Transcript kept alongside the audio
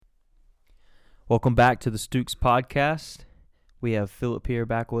Welcome back to the Stooks podcast. We have Philip here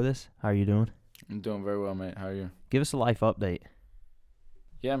back with us. How are you doing? I'm doing very well, mate. How are you? Give us a life update.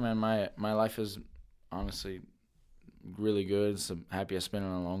 Yeah, man, my life is honestly really good. It's the happiest I've been in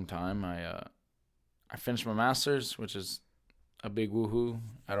a long time. I finished my master's, which is a big woohoo.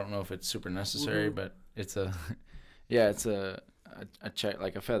 I don't know if it's super necessary, but it's a it's a check,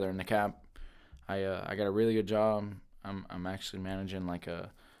 like a feather in the cap. I got a really good job. I'm actually managing like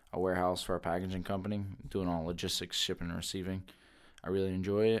a warehouse for a packaging company, doing all logistics, shipping and receiving. I really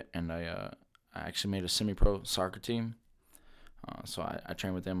enjoy it, and I actually made a semi-pro soccer team. So I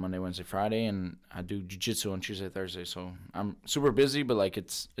train with them Monday, Wednesday, Friday, and I do jiu-jitsu on Tuesday, Thursday. So I'm super busy, but like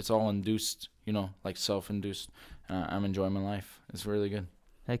it's all induced, like self-induced. I'm enjoying my life. It's really good.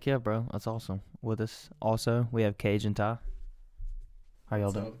 Heck yeah, bro. That's awesome. With us also, we have Cage and Ty. How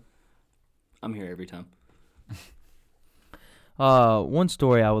y'all doing? I'm here every time. One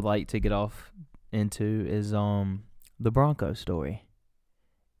story I would like to get off into is the Bronco story.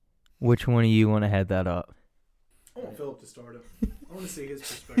 Which one of you want to head that up? I want Philip to start it. I want to see his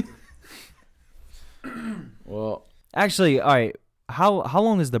perspective. Well, Actually, all right. How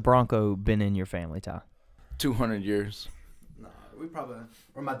long has the Bronco been in your family, Ty? 200 years. Nah,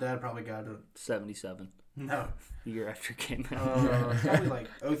 or my dad probably got it. 77. No. The year after it came out. Probably like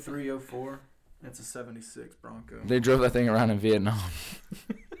 03, 04. It's a 76 Bronco. They drove that thing around in Vietnam.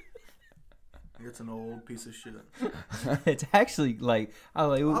 It's an old piece of shit. It's actually like I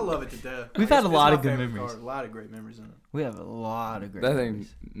love it to death. We've Like, had a it's lot my of good favorite memories. car. A lot of great memories in it. We have a lot of great That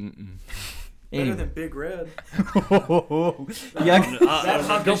memories. thing. Better than Big Red.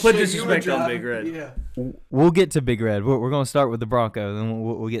 Yeah, Don't put disrespect on Big Red. Yeah. we'll get to Big Red. We're going to start with the Bronco, then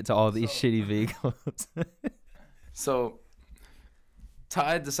we'll get to all these shitty vehicles. So,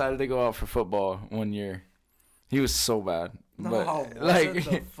 Ty decided to go out for football one year. He was so bad. But, What like,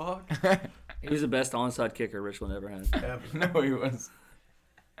 the fuck? He was the best onside kicker Richland ever had. Ever. no, he was.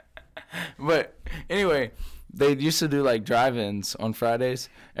 But anyway, they used to do like drive-ins on Fridays.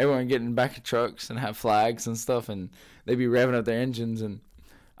 Everyone would get in the back of trucks and have flags and stuff, and they'd be revving up their engines. And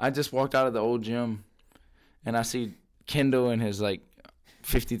I just walked out of the old gym, and I see Kendall in his like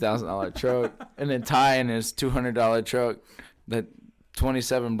 $50,000 truck, and then Ty in his $200 truck. That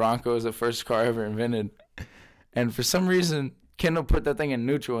 27 Bronco is the first car ever invented. And for some reason, Kendall put that thing in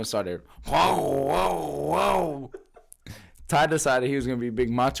neutral and started, whoa, whoa, whoa. Ty decided he was going to be big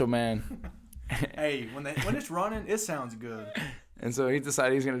macho man. Hey, when it's running, it sounds good. And so he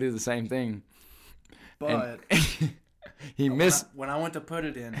decided he's going to do the same thing. But He missed. when I went to put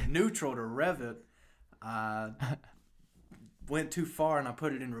it in neutral to rev it, I went too far and I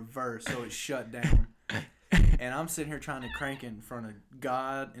put it in reverse, so it shut down. And I'm sitting here trying to crank it in front of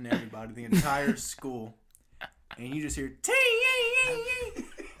God and everybody, the entire school. And you just hear, ting,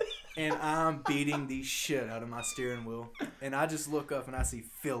 and I'm beating the shit out of my steering wheel. And I just look up and I see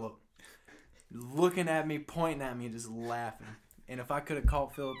Philip looking at me, pointing at me, and just laughing. And if I could have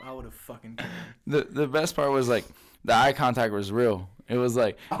caught Philip, I would have fucking killed him. The best part was like the eye contact was real. It was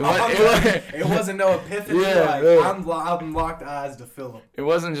like It wasn't no epiphany. Yeah, like, yeah. I'm locked eyes to Philip. It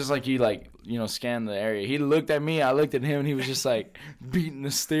wasn't just like he scanned the area. He looked at me, I looked at him, and he was just like beating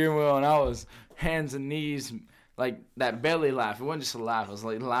the steering wheel, and I was hands and knees, like that belly laugh. It wasn't just a laugh. It was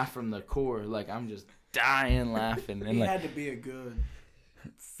like laugh from the core. Like I'm just dying laughing. And He like had to be a good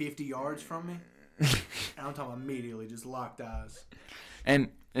 50 yards from me. And I'm talking immediately, just locked eyes. And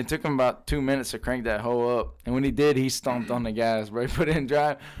it took him about 2 minutes to crank that hoe up. And when he did, he stomped on the gas, bro. He put it in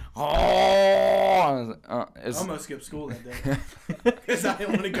drive. Oh! I was like, I almost skipped school that day. Because I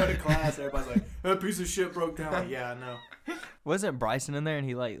didn't want to go to class. Everybody's like, that piece of shit broke down. Like, yeah, I know. Wasn't Bryson in there and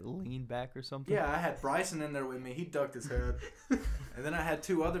he like leaned back or something? Yeah, I had Bryson in there with me. He ducked his head. And then I had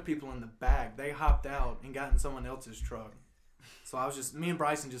two other people in the back. They hopped out and got in someone else's truck. So I was just, me and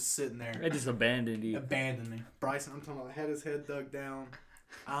Bryson just sitting there. They just abandoned you. Abandoned me. Bryson, I'm talking about, had his head dug down.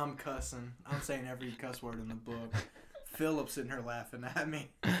 I'm cussing. I'm saying every cuss word in the book. Philip sitting here laughing at me.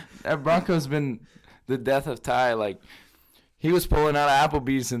 That Bronco's been the death of Ty. Like, he was pulling out of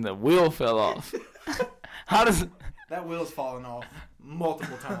Applebee's and the wheel fell off. How does... That wheel's fallen off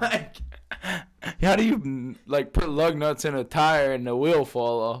multiple times. Like, how do you, like, put lug nuts in a tire and the wheel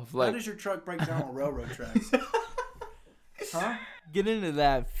fall off? How Like, does your truck break down on railroad tracks? Huh? Get into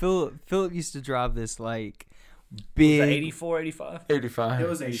that. Philip used to drive this like Was big that 84, 85? 85. It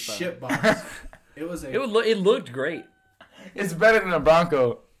was a 85. shit box. It was a... It looked great. It's better than a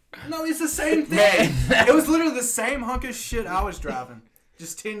Bronco. No, it's the same thing. Man. It was literally the same hunk of shit I was driving.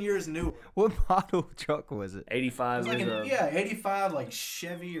 Just 10 years new. What model truck was it? 85 It was like was an, 85 like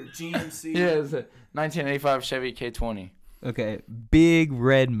Chevy or GMC. Yeah, it's a 1985 Chevy K20. Okay, Big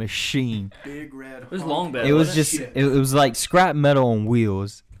Red Machine. Big red. was honky long bed, It was wasn't just shit. it was like scrap metal on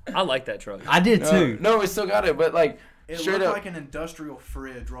wheels. I like that truck. I did too. No, we still got it, but like It straight looked up, like an industrial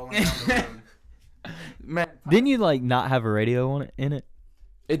fridge rolling down the road. man. Didn't you like not have a radio on it in it?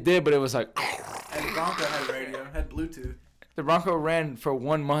 It did, but it was like And the Bronco had radio, had Bluetooth. the Bronco ran for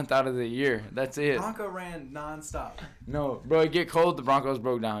 1 month out of the year. That's it. Bronco ran nonstop. No, bro, it get cold. The Broncos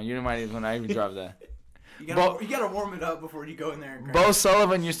broke down. You might even not even drive that. You Bo- gotta warm it up before you go in there and crank. Bo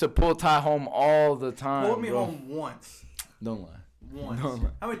Sullivan used to pull Ty home all the time. Pulled me bro. home once. Don't lie. Once. No.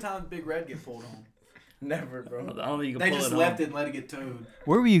 How many times Big Red get pulled home? Never, I bro. don't think you can They pull just it left on. it and let it get towed.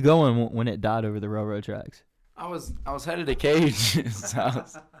 Where were you going when it died over the railroad tracks? I was headed to Cage's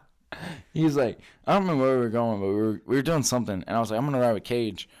house. He was like, I don't remember where we were going, but we were doing something, and I was like, I'm gonna ride with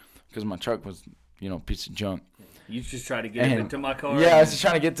Cage, because my truck was, a piece of junk. You just tried to get And- into my car. Yeah, I was just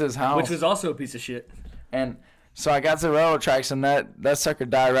trying to get to his house. which was also a piece of shit. And so I got to the railroad tracks, and that sucker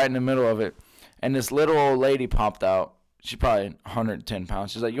died right in the middle of it. And this little old lady popped out. She's probably 110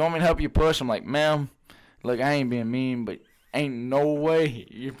 pounds. She's like, you want me to help you push? I'm like, ma'am, look, I ain't being mean, but ain't no way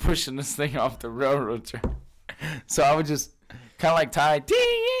you're pushing this thing off the railroad track. So I would just kind of like tie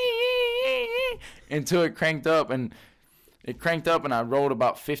until it cranked up. And it cranked up, and I rode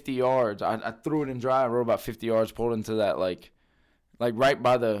about 50 yards. I threw it in dry. I rode about 50 yards, pulled into that, like right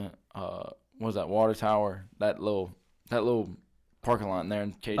by the, what was that, water tower, that little parking lot in there.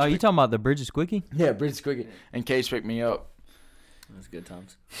 And Cage Oh, you talking about the Bridges Quickie? yeah, Bridges Quickie. And Cage picked me up. It was good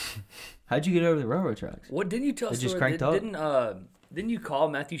times. How'd you get over the railroad tracks? What didn't you tell It us? just cranked up? Didn't you call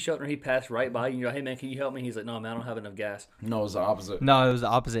Matthew Shelton? He passed right by you. You're like, hey man, can you help me? He's like, no man, I don't have enough gas. No, it was the opposite. No, it was the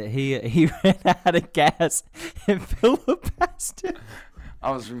opposite. He ran out of gas and Philip passed it.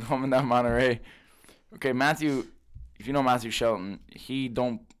 I was coming down Monterey. Okay, Matthew, if you know Matthew Shelton, he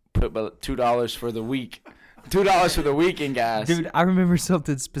don't put but $2 for the week. $2 for the week in gas. Dude, I remember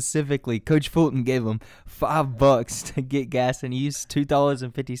something specifically. Coach Fulton gave him $5 to get gas and he used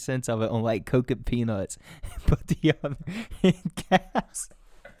 $2.50 of it on like Coke and peanuts. Put the other in gas.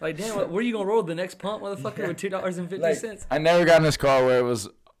 Like, damn, where are you gonna roll the next pump, motherfucker, with $2.50? Like, I never got in this car where it was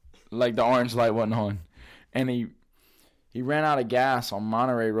like the orange light wasn't on. And he ran out of gas on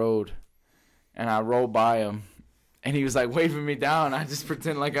Monterey Road. And I rolled by him. And he was like waving me down. I just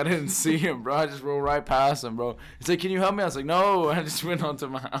pretend like I didn't see him, bro. I just rolled right past him, bro. He's like, can you help me? I was like, no. I just went on to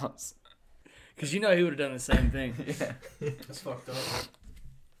my house. Because you know he would have done the same thing. Yeah. That's fucked up.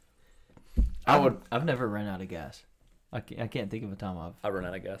 I've never ran out of gas. I can't think of a time I've. I run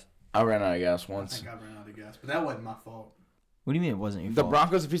out of gas. I ran out of gas I once. think I ran out of gas, but that wasn't my fault. What do you mean it wasn't your The fault?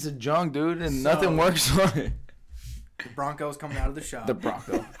 Bronco's a piece of junk, dude, and So- nothing works on it. The Bronco's coming out of the shop. The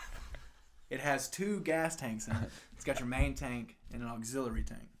Bronco. It has 2 gas tanks in it. It's got your main tank and an auxiliary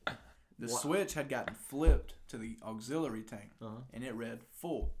tank. The switch had gotten flipped to the auxiliary tank, and it read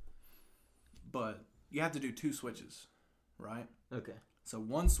full. But you have to do 2 switches, right? Okay. So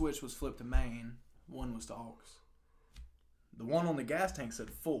one switch was flipped to main, one was to aux. The one on the gas tank said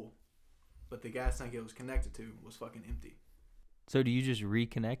full, but the gas tank it was connected to was fucking empty. So do you just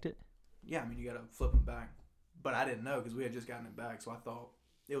reconnect it? Yeah, I mean, you gotta flip them back. But I didn't know because we had just gotten it back, so I thought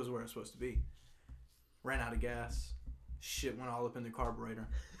it was where it was supposed to be. Ran out of gas. Shit went all up in the carburetor.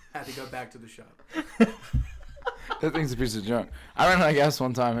 Had to go back to the shop. That thing's a piece of junk. I ran out of gas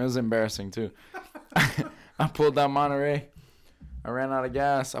one time. It was embarrassing, too. I pulled down Monterey. I ran out of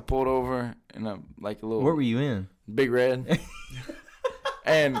gas. I pulled over in a little What were you in? Big Red.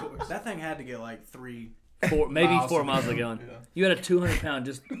 And That thing had to get like 3 Maybe miles 4 to miles go. of going. Yeah. You had a 200-pound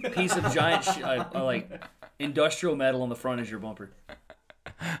just piece of giant like industrial metal on the front as your bumper.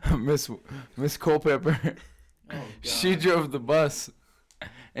 Miss Culpepper, Oh, God. she drove the bus.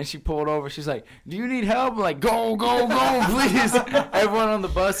 And she pulled over. She's like, do you need help? I'm like, go, please. Everyone on the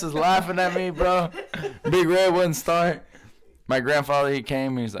bus is laughing at me, bro. Big Red wouldn't start. My grandfather, he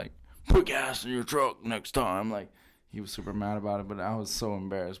came, and he's like, put gas in your truck next time. Like, he was super mad about it, but I was so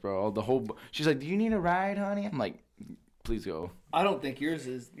embarrassed, bro. She's like, do you need a ride, honey? I'm like, please go. I don't think yours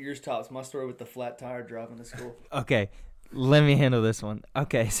tops my story with the flat tire driving to school. Okay, let me handle this one.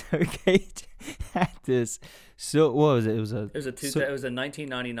 Okay, so Cage had this. So what was it? It was a. It was a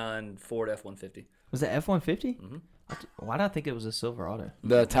 1999 Ford F-150. Was it F-150? Mm-hmm. Why did I think it was a Silverado?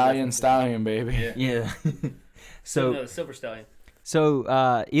 The Italian stallion, baby. Yeah. No, Silver Stallion.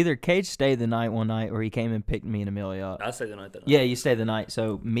 So either Cage stayed the night one night, or he came and picked me and Amelia up. I say the night that. Yeah, you stayed the night.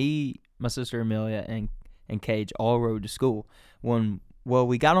 So me, my sister Amelia, and Cage all rode to school.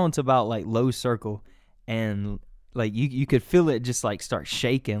 We got on to about like Low Circle, and like you could feel it just like start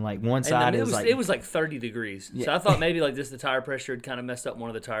shaking. Like one side it is like it was like 30 degrees. Yeah. So I thought maybe like the tire pressure had kind of messed up one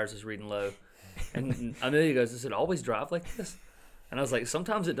of the tires was reading low. And Amelia goes, "Does it always drive like this?" And I was like,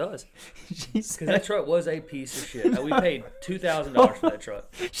 "Sometimes it does." She Because said, that truck was a piece of shit. We paid $2,000 for that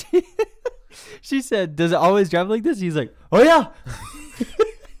truck. she said, "Does it always drive like this?" He's like, "Oh yeah."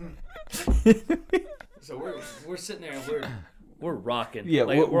 So we're sitting there and we're rocking. Yeah,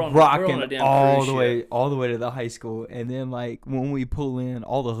 Like, we're on rocking a damn all cruise the ship. way to the high school, and then like when we pull in,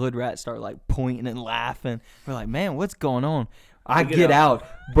 all the hood rats start like pointing and laughing. We're like, "Man, what's going on?" I get get out,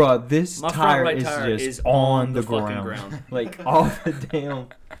 bro. This My front tire right is tire just is on the fucking ground, ground. like off the damn.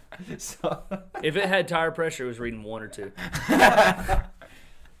 So, If it had tire pressure, it was reading 1 or 2. I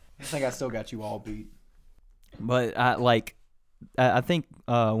think I still got you all beat. but I think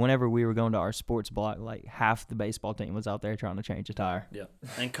whenever we were going to our sports block, like half the baseball team was out there trying to change a tire. Yeah.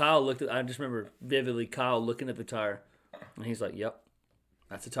 And Kyle looked at. I just remember vividly Kyle looking at the tire, and he's like, "Yep,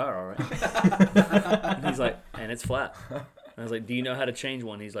 that's a tire, all right." And he's like, "And it's flat." And I was like, "Do you know how to change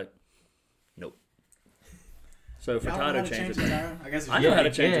one?" He's like, "Nope." So Furtado changed the tire. I guess I know how to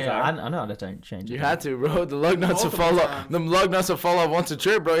change a tire. I know how to change it. You had to, bro. The lug nuts will fall Multiple off. times. Them lug nuts will fall off once a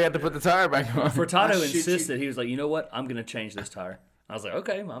trip, bro. You had to put the tire back on. Furtado I shit you. insisted. He was like, "You know what? I'm gonna change this tire." I was like,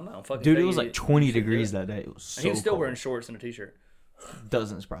 "Okay, I'm not fucking." Dude, it paying was you. like 20 You should do degrees it." that day. It was so And he was still cold. wearing shorts and a t-shirt.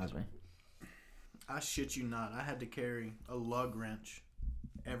 Doesn't surprise me. I shit you not. I had to carry a lug wrench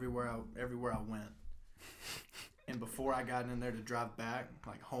everywhere I went. And before I got in there to drive back,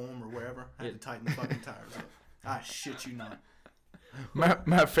 like home or wherever, I had to tighten the fucking tires up. I shit you not.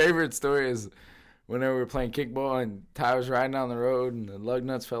 My favorite story is whenever we were playing kickball and Ty was riding down the road and the lug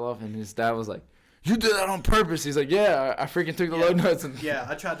nuts fell off and his dad was like, "You did that on purpose." He's like, "Yeah, I freaking took the lug nuts." And Yeah,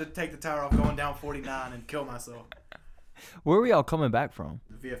 I tried to take the tire off going down 49 and kill myself. Where were y'all coming back from?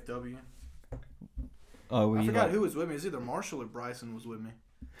 The VFW. Oh, were I you forgot like, who was with me. It was either Marshall or Bryson was with me.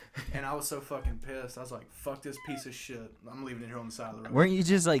 And I was so fucking pissed. I was like, "Fuck this piece of shit. I'm leaving it here on the side of the road." weren't you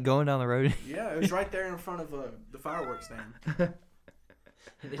just like going down the road? Yeah, it was right there in front of the fireworks stand.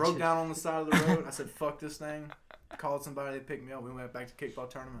 Broke down on the side of the road. I said, "Fuck this thing." Called somebody. They picked me up. We went back to kickball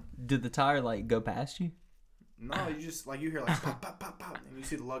tournament. Did the tire like go past you? No, you just like you hear like pop pop pop pop, and you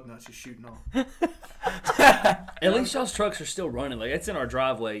see the lug nuts just shooting off. At least y'all's trucks are still running. Like, it's in our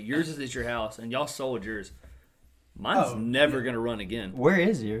driveway. Yours is at your house, and y'all sold yours. Mine's Oh, never gonna run again Where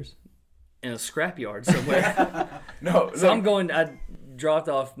is yours? in a scrapyard somewhere. no, So I'm going. I dropped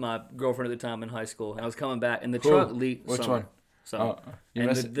off my girlfriend at the time in high school, and I was coming back, and the Cool. truck leaked. Which summer. one? So, You and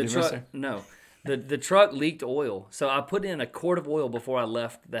miss the, it? the You miss truck. her? No, the truck leaked oil. So I put in a quart of oil before I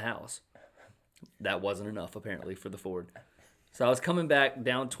left the house. That wasn't enough apparently for the Ford. So I was coming back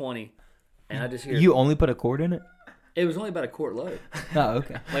down 20, and I just hear You only put a quart in it? it was only about a quart load. Oh,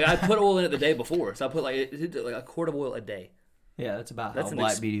 okay. Like, I put oil in it the day before, so I put like a quart of oil a day. Yeah, that's about That's how an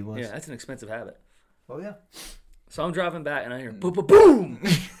Black Beauty was. Yeah, that's an expensive habit. Oh yeah. So I'm driving back and I hear boom, boom, boom,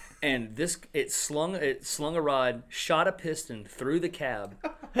 and it slung a rod, shot a piston through the cab,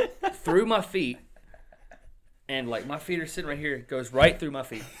 through my feet, and like my feet are sitting right here, it goes right through my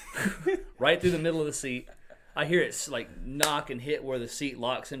feet, right through the middle of the seat. I hear it like knock and hit where the seat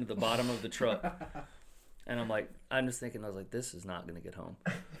locks into the bottom of the truck, and I'm just thinking, I was like, this is not gonna get home,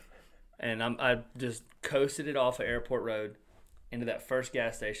 and I just coasted it off of Airport Road into that first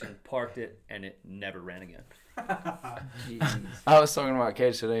gas station, parked it, and it never ran again. I was talking about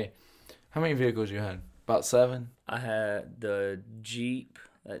Cage today. How many vehicles you had? About 7? I had the Jeep,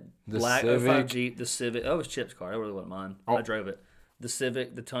 that The black Civic. 05 Jeep, the Civic. That was Chip's car. That really wasn't mine. Oh. I drove it. The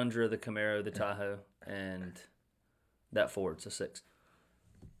Civic, the Tundra, the Camaro, the Tahoe, and that Ford. So 6.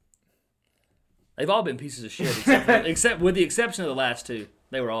 They've all been pieces of shit, except with the exception of the last 2.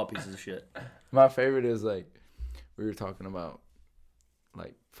 They were all pieces of shit. My favorite is like we were talking about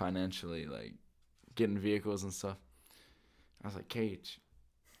like financially, like getting vehicles and stuff. I was like, Cage,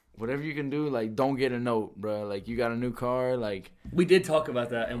 whatever you can do, like don't get a note, bro. Like you got a new car, like, We did talk about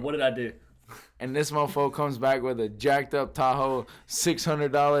that, and what did I do? and this motherfucker comes back with a jacked up Tahoe,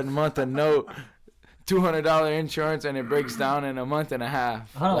 $600 a month a note, $200 insurance, and it breaks down in a month and a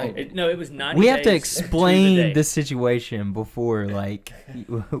half. Oh. Like, It was 90 We have to days the explain day. the situation before like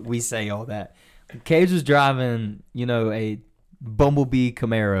we say all that. Cage was driving, a Bumblebee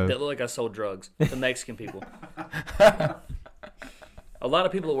Camaro. That looked like I sold drugs to Mexican people. A lot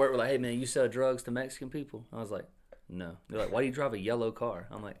of people at work were like, "Hey man, you sell drugs to Mexican people?" I was like, "No." They're like, "Why do you drive a yellow car?"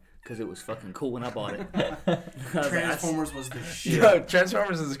 I'm like, "Because it was fucking cool when I bought it." I was like, Transformers was the shit. yo,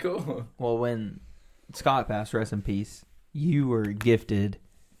 Transformers is cool. Well, when Scott passed, rest in peace, you were gifted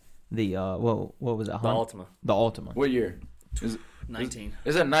the what was it? the Huh? Ultima, The Ultima. What year? 19.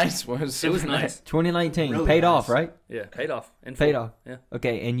 It's a nice one. It was nice. 2019. Really Paid nice. off, right? Yeah, paid off. In Paid full. off. Yeah,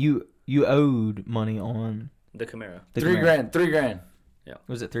 Okay, and you owed money on the Camaro. the 3 Camaro. grand. 3 grand. Yeah.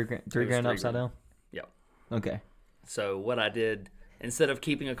 Was it 3 grand? It 3 was grand 3 upside grand. down. Yeah. Okay. So what I did, instead of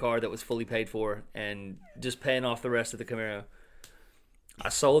keeping a car that was fully paid for and just paying off the rest of the Camaro, I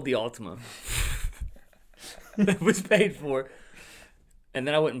sold the Altima that was paid for, and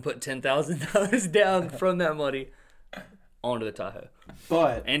then I went and put $10,000 down from that money onto the Tahoe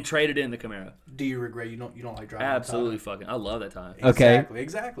But and traded in the Camaro. do you regret you don't like driving? Absolutely fucking, I love that Tahoe. Okay.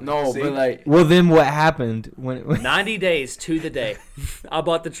 Exactly. No, See? but like, Well, then what happened when? 90 days to the day. I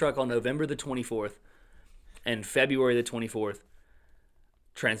bought the truck on November the 24th, and February the 24th,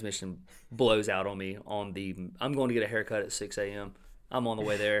 transmission blows out on me I'm going to get a haircut at 6 a.m. I'm on the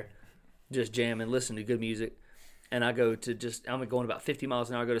way there, just jamming, listening to good music, and I go to I'm going about 50 miles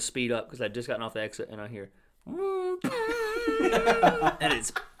an hour. I go to speed up because I'd just gotten off the exit, and I hear, and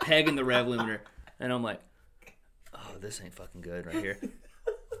it's pegging the rev limiter, and I'm like, oh, this ain't fucking good right here.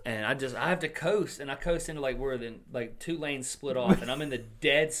 And I have to coast, and I coast into like where the 2 lanes split off, and I'm in the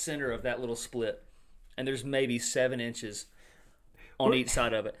dead center of that little split, and there's maybe 7 inches on each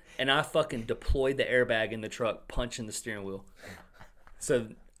side of it, and I fucking deployed the airbag in the truck, punching the steering wheel. So,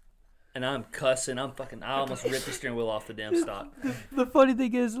 and I'm cussing, I almost ripped the steering wheel off the damn stock. The funny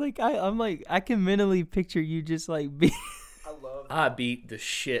thing is, like, I can mentally picture you just like be. I beat the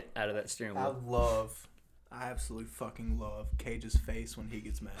shit out of that steering wheel. I absolutely fucking love Cage's face when he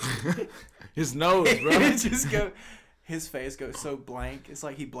gets mad. his nose, bro. His face goes so blank. It's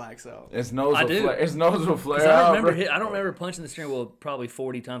like he blacks out. His nose I will do. flare. His nose will flare 'Cause out. I don't remember punching the steering wheel probably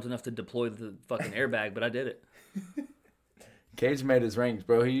 40 times enough to deploy the fucking airbag, but I did it. Cage made his ranks,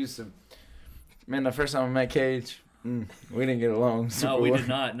 bro. He used to. Man, the first time I met Cage, we didn't get along. No, we did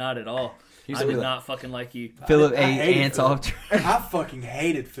not at all. He used I to be did like, not fucking like you. Philip I ate hated ants Philip. off. I fucking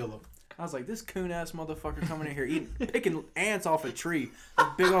hated Philip. I was like, this coon ass motherfucker coming in here picking ants off a tree,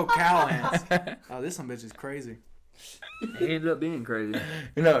 like big old cow ants. Oh, this some bitch is crazy. He ended up being crazy.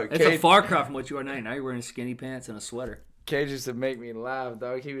 you know, It's a far cry from what you are now. Now you're wearing skinny pants and a sweater. Cage used to make me laugh,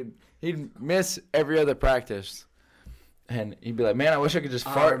 dog. He'd miss every other practice. And he'd be like, man, I wish I could just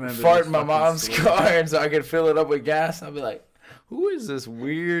fart remember in this my fucking mom's story. car and so I could fill it up with gas. I'd be like, who is this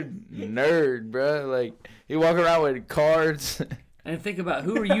weird nerd, bro? Like, he walk around with cards. And think about,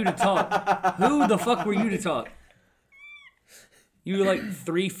 who are you to talk? Who the fuck were you to talk? You were like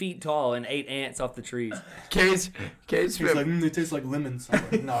 3 feet tall and ate ants off the trees. Cage He's spent, like, they taste like lemons. I'm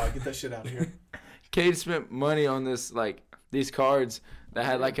like, no, get that shit out of here. Cage spent money on this, like, these cards that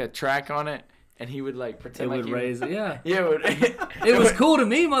had, like, a track on it. And he would, like, It pretend like would raise it, yeah. Yeah, It was cool to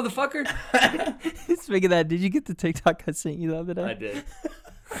me, motherfucker. Speaking of that, did you get the TikTok I sent you the other day? I did.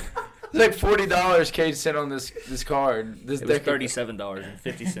 It's like $40 Cage sent on this card. This It was deck of-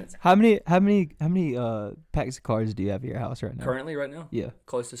 $37.50. How many packs of cards do you have at your house right now? Currently, right now, Yeah.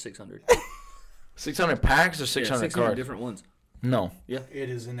 close to 600. 600 packs or 600 600 cards? different ones. No. It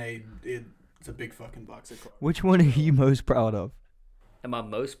is it's a big fucking box of cards. Which one are you most proud of? And I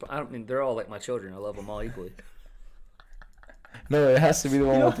don't mean, they're all like my children. I love them all equally. No, it has to be the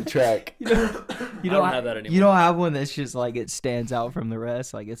one with the track. You I don't have that anymore. You don't have one that's just like it stands out from the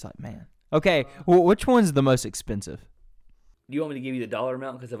rest. Like it's like, man. Okay, well, which one's the most expensive? Do you want me to give you the dollar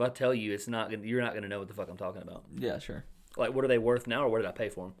amount? Because if I tell you, you're not gonna know what the fuck I'm talking about. Yeah, sure. Like, what are they worth now, or what did I pay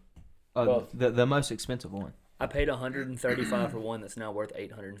for them? Both. The most expensive one. I paid $135 for one that's now worth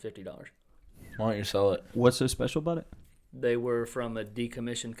 $850. Why don't you sell it? What's so special about it? They were from a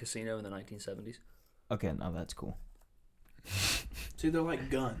decommissioned casino in the 1970s. Okay, now that's cool. See, they're like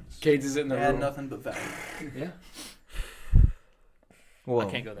guns. Cage is in the They had room. nothing but value. Yeah. Well,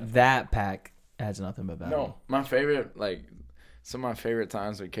 can't go that far. that pack has nothing but value. No, my favorite, like, some of my favorite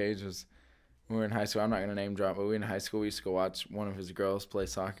times with Cage was when we were in high school. I'm not going to name drop, but we were in high school. We used to go watch one of his girls play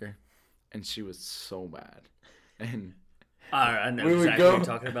soccer, and she was so bad. And I know we would exactly go, what you're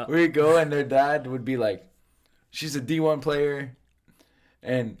talking about. we would go, and their dad would be like, she's a D1 player,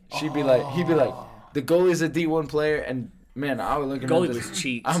 and he'd be like, the goalie's a D1 player, and man, I was looking Goalie at this. was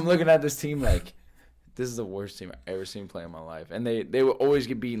cheats. I'm looking at this team like, this is the worst team I've ever seen play in my life. And they would always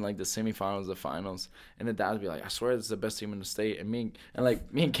get beaten like the semifinals, the finals, and the dad would be like, I swear this is the best team in the state. And me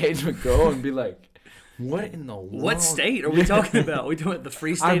and Cage would go and be like, what in the world? What state are we talking about? We doing the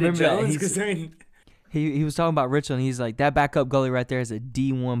free state of remember that. Jones? He's- Because they're in. He was talking about Richland. He's like, that backup goalie right there is a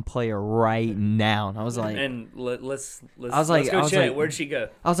D1 player right now. And I was like, And let's I was like- let's go I was check. like- Where'd she go?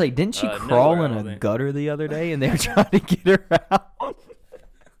 I was like, didn't she Nowhere, crawl I in don't a think. gutter the other day and they were trying to get her out?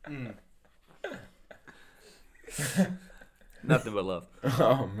 Nothing but love.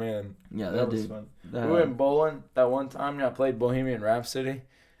 Oh, man. Yeah, That was fun. We went bowling that one time. I played Bohemian Rhapsody.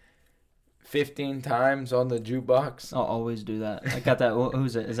 15 times on the jukebox. I'll always do that. I got that.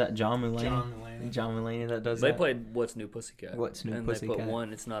 Who's it? Is that John Mulaney? John Mulaney. John Mulaney that does They that. played What's New Pussycat. What's New and Pussycat? they put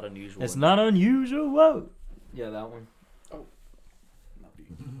one. It's not unusual. It's not unusual. Whoa. Yeah, that one.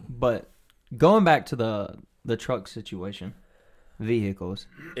 But going back to the truck situation, vehicles.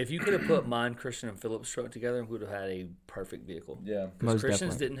 If you could have put mine, Christian, and Philip's truck together, we would have had a perfect vehicle. Yeah. Because Most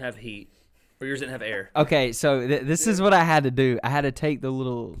Christian's definitely. didn't have heat, or yours didn't have air. Okay, so this is what I had to do. I had to take the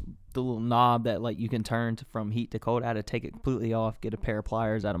little knob that like you can turn from heat to cold. I had to take it completely off, get a pair of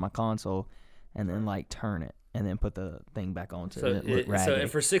pliers out of my console, and then like turn it, and then put the thing back on. So, It looked raggedy.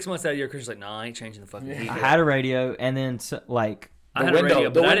 for 6 months out of the year, Christian's like, "Nah, I ain't changing the fucking heat." I had a radio, and then I had a radio,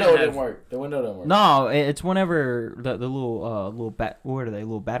 but I didn't have. The window didn't work. no, it's whenever the little what are they?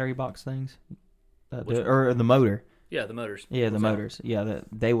 Little battery box things, Which or the motor. Yeah, the motors. Yeah, the was out. motors. Yeah,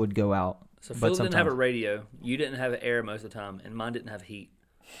 they would go out. So but Phil didn't have a sometimes- radio. You didn't have air most of the time, and mine didn't have heat.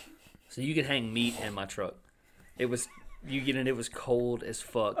 So you could hang meat in my truck. It was it was cold as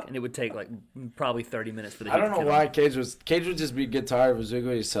fuck, and it would take like probably 30 minutes for the. I don't heat know to why kill Cage would just get tired of his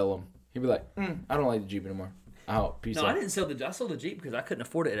vehicle. He'd sell them. He'd be like, I don't like the Jeep anymore. Out. Peace No, I out. didn't sell the. I sold the Jeep because I couldn't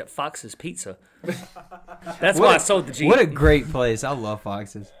afford it at Fox's Pizza. That's why I sold the Jeep. What a great place. I love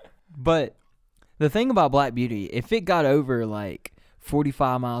Foxes. But the thing about Black Beauty, if it got over like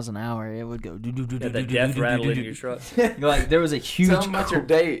 45 miles an hour, it would go do do do Yeah, do the do death do rattle do in do your do. truck. Like there was a huge Tell him about your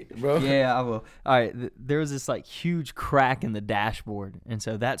date, bro. Yeah, I will. All right, there was this like huge crack in the dashboard, and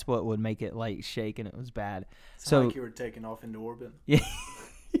so that's what would make it like shake, and it was bad. So So like you were taking off into orbit. yeah,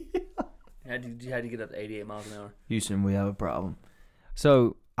 You had to get up to 88 miles an hour. Houston, we have a problem.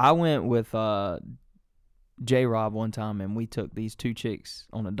 So I went with J Rob one time, and we took these two chicks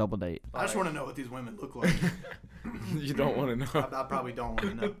on a double date. I just want to know what these women look like. You don't want to know. I probably don't want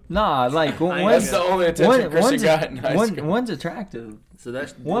to know. Nah, like I- one's That's the only attention Christian one's, got in high school. one's attractive. So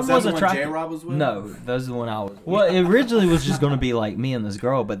that's One that was the one attractive. J-Rob was with? No, that's the one I was. Well, it originally was just gonna be like me and this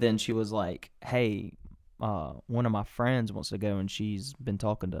girl, but then she was like, "Hey, one of my friends wants to go, and she's been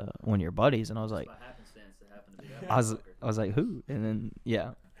talking to one of your buddies," and I was like, I was like, who? And then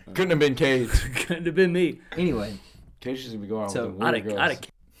yeah. Couldn't have been Cage. couldn't have been me. Anyway, Cage used to be going out So, with the weird girls. I'd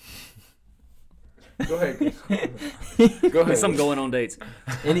Go ahead. Go have ahead. some going on dates.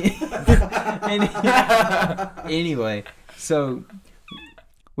 anyway, so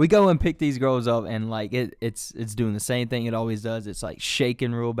we go and pick these girls up, and like it's doing the same thing it always does. It's like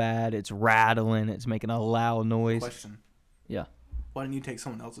shaking real bad. It's rattling. It's making a loud noise. Question. Yeah. Why didn't you take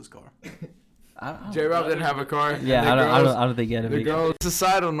someone else's car? J Rob didn't have a car. Yeah, The I girls- don't think he had a The big. girl,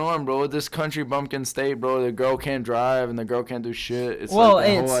 societal norm, bro. This country bumpkin state, bro. The girl can't drive and the girl can't do shit. It's Well, like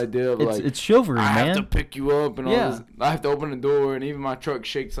the it's whole idea of like it's chivalry, I have man. to pick you up and Yeah. all this. I have to open the door and even my truck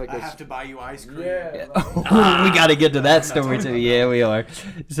shakes like I a. have to buy you ice cream. Yeah. We got to get to that story too. Yeah, we are.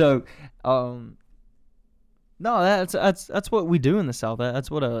 So, no, that's what we do in the South.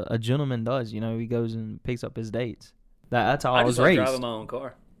 That's what a gentleman does. You know, he goes and picks up his dates. That's how I I was just like raised. driving my own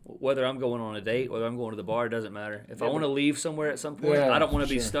car. Whether I'm going on a date, whether I'm going to the bar, it doesn't matter. If I want to leave somewhere at some point, Yeah, I don't want to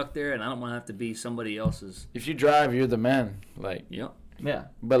for be sure. stuck there, and I don't want to have to be somebody else's. If you drive, you're the man. Like, Yep. Yeah.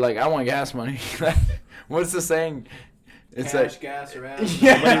 but like I want gas money. What's the saying? It's Cash, like gas, or ass.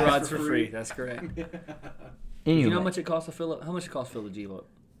 Yeah. Nobody rides for free. That's correct. Anyway, You know how much it costs to fill up? How much it costs to fill the Jeep up?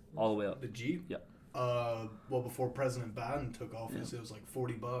 All the way up. The Jeep? Yeah. Well, before President Biden took office, it was like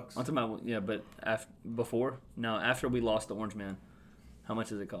 $40. I'm talking about, yeah, but before? No, after we lost the Orange Man, how much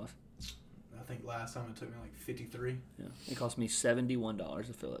does it cost? I think last time it took me like 53. Yeah. It cost me $71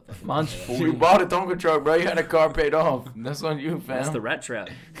 to fill it. mine's you 40. bought a Tonka truck, bro. You had a car paid off. That's on you, fam. That's the rat trap.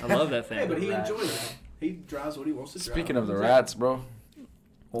 I love that thing. Hey, but he enjoys it. He drives what he wants to drive. Speaking of the rats, bro.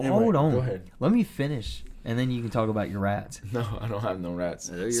 Well, Anyway, hold on. go ahead. Let me finish, and then you can talk about your rats. No, I don't have no rats.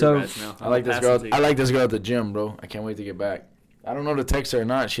 They're your So, rats now. I like this girl. I like this girl at the gym, bro. I can't wait to get back. I don't know to text her or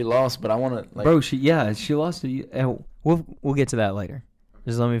not. She lost, but I want to like. Bro, she lost to you. We'll get to that later.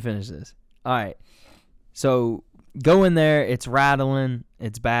 Just let me finish this. All right. So go in there. It's rattling.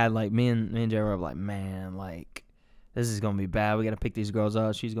 It's bad. Like me and Jerry were like, man, like this is gonna be bad. We gotta pick these girls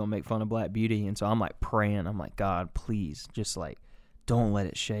up. She's gonna make fun of Black Beauty. And so I'm like praying. I'm like, God, please, just like, don't let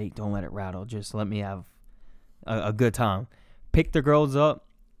it shake. Don't let it rattle. Just let me have a good time. Pick the girls up.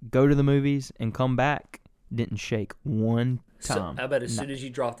 Go to the movies and come back. Didn't shake one time. I bet as No. soon as you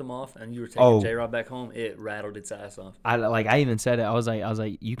dropped them off and you were taking Oh. J-Rod back home, it rattled its ass off. I even said it. I was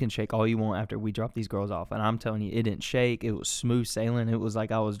like, you can shake all you want after we drop these girls off. And I'm telling you, it didn't shake. It was smooth sailing. It was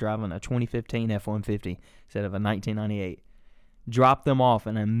like I was driving a 2015 F-150 instead of a 1998. Drop them off,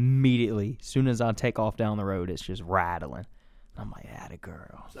 and immediately, as soon as I take off down the road, it's just rattling. I'm like, atta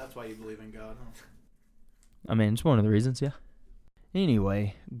girl. So that's why you believe in God, huh? I mean, it's one of the reasons, yeah.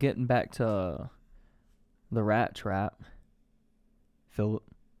 Anyway, getting back to the rat trap. Philip,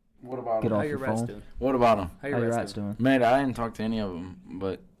 What about Get him? off How your your rats phone. doing? What about him? How how your your rats rats doing? doing? Man, I didn't talk to any of them,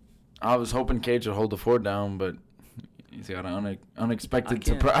 but I was hoping Cage would hold the fort down, but he's got an unexpected I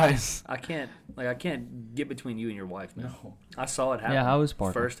can't. surprise. I can't get between you and your wife, man. No. I saw it happen. Yeah, how was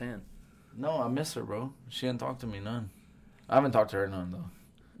Parker? firsthand. No, I miss her, bro. She didn't talk to me none. I haven't talked to her none though.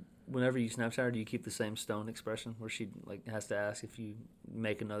 Whenever you Snapchat her, do you keep the same stone expression where she like has to ask if you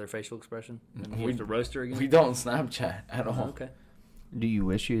make another facial expression and you We- have to roast her again? We don't Snapchat at Oh, all. okay. Do you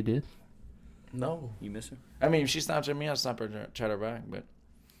wish you did? No. You miss her? I mean, if she Snapchat me, I Snapchat her back, but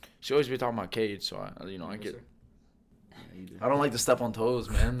she always be talking about Cage, so I You miss get. her? Yeah, you do. I don't like to step on toes,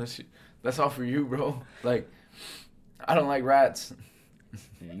 man. That's all for you, bro. Like, I don't like rats.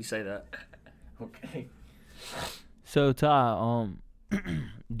 Yeah, you say that. Okay. So Ty,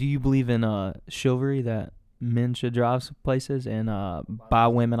 do you believe in chivalry that men should drive some places and buy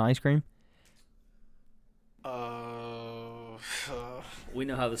women ice cream? We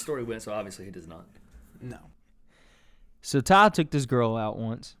know how the story went, so obviously he does not. No. So Ty took this girl out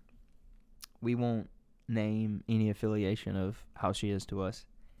once. We won't name any affiliation of how she is to us.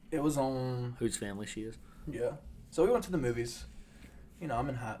 It was on. Whose family she is? Yeah. So we went to the movies. You know, I'm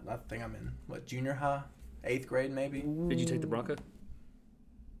in high. I think I'm in junior high, 8th grade maybe. Did you take the Bronco?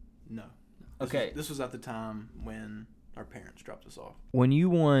 No. Okay. This was at the time when our parents dropped us off. When you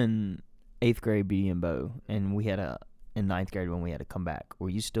won 8th grade BD and Bo, and we had in 9th grade when we had to come back, were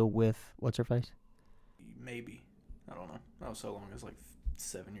you still with what's her face? Maybe. I don't know. That was so long. It was like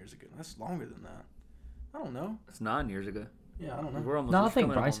 7 years ago. That's longer than that. I don't know. It's 9 years ago. Yeah, I don't know. We're almost. No, I we're think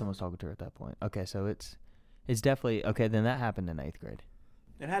coming up Bryson on- was talking to her at that point. Okay, so it's definitely okay. Then that happened in 8th grade.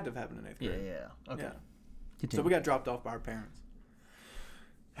 It had to have happened in 8th grade. yeah. Yeah. So Continue. we got dropped off by our parents.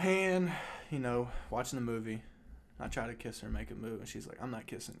 And, you know, watching the movie, I tried to kiss her and make a move, and she's like, I'm not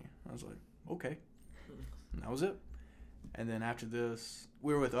kissing you. I was like, okay. And that was it. And then after this,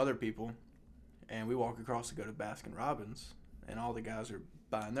 we were with other people, and we walk across to go to Baskin Robbins, and all the guys are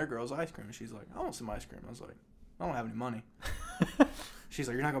buying their girls ice cream. And she's like, I want some ice cream. I was like, I don't have any money. She's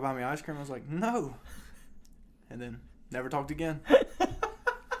like, you're not going to buy me ice cream? I was like, no. And then never talked again.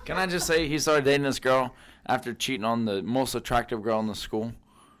 Can I just say he started dating this girl after cheating on the most attractive girl in the school?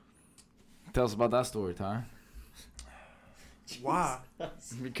 Tell us about that story, Ty. Why?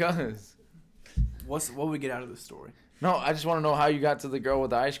 Because. What would we get out of this story? No, I just want to know how you got to the girl with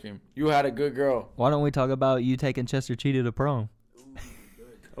the ice cream. You had a good girl. Why don't we talk about you taking Chester Cheetah to prom?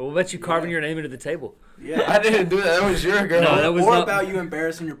 Oh, what about you carving your name into the table? Yeah. I didn't do that. That was your girl. No, that was or not- about you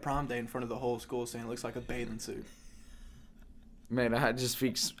embarrassing your prom day in front of the whole school saying it looks like a bathing suit. Man, I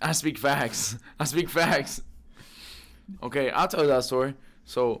speak facts. I speak facts. Okay, I'll tell you that story.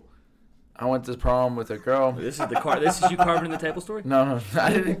 So, I went to prom with a girl. This is you carving in the table story. No,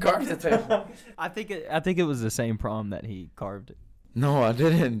 I didn't carve the table. I think it was the same prom that he carved. No, I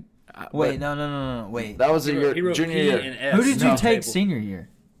didn't. Wait, no. Wait. That was He a wrote year, junior P year. and S Who did on you the take table. senior year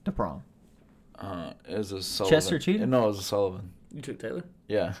to prom? It was a Sullivan. Chester Cheetah? No, it was a Sullivan. You took Taylor.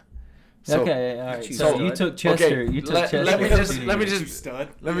 Yeah. So, okay, all right. you So stud. you took Chester. Okay, You took let Chester. me just let me You just stud.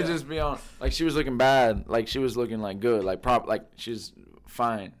 let me just be on. Like she was looking bad. Like she was looking like good. Like like she's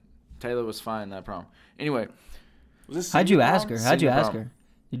fine. Taylor was fine that prom. Anyway, Was this How'd senior you ask prom? her? How'd you Senior ask prom. her?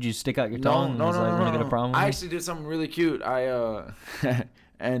 Did you stick out your tongue and was like, "Want to go to prom?" with I me?" actually did something really cute.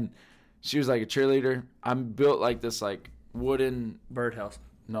 And she was like a cheerleader. I'm built like this like wooden. Birdhouse.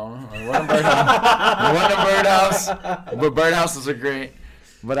 No, it wasn't a birdhouse. It wasn't a birdhouse. But birdhouses are great.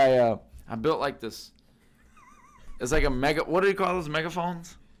 But I built like this. It's like a mega. What do you call those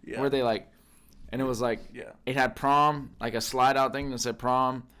megaphones? Yeah. Where they like, and it was like, Yeah. it had prom, like a slide out thing that said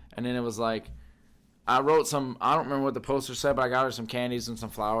prom, and then it was like, I wrote some. I don't remember what the poster said, but I got her some candies and some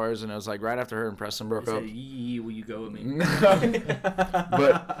flowers, and it was like right after her and Preston broke He up. said, "Yee, will you go with me?"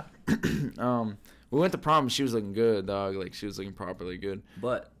 But we went to prom and she was looking good, dog. Like she was looking properly good.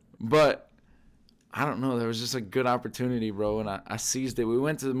 But I don't know. There was just a good opportunity, bro, and I seized it. We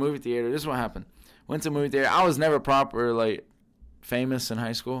went to the movie theater. This is what happened. Went to the movie theater. I was never proper like famous in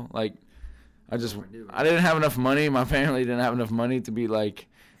high school. Like I didn't have enough money. My family didn't have enough money to be like,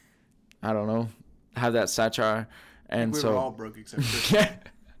 I don't know, have that satire. And we so were all broke except for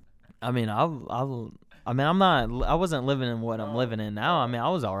I mean, I wasn't living in what I'm living in now. I mean, I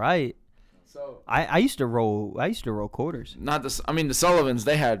was all right. So I used to roll quarters. not the. I mean, the Sullivans,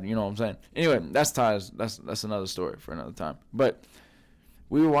 they had, you know what I'm saying. Anyway, that's ties. That's another story for another time. But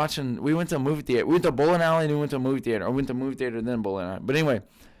we went to a movie theater. We went to a bowling alley and we went to a movie theater. Or we went to a movie theater and then bowling alley. But anyway,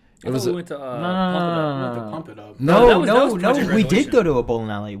 we went to Pump It Up. No, that was Project We did Resolution. go to a bowling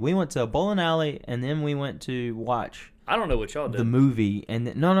alley. We went to a bowling alley and then we went to watch I don't know what y'all did. the movie,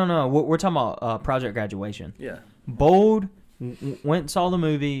 and no. We're talking about Project Graduation. Yeah. Bold went and saw the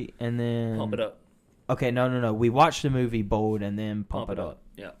movie, and then Pump It Up. Okay, no. We watched the movie Bold, and then Pump It Up.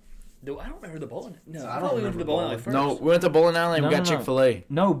 Yeah. Dude, I don't remember the bowling. No, I I don't probably went to the bowling alley first. No, we went to bowling alley and No, we got no, no. Chick-fil-A.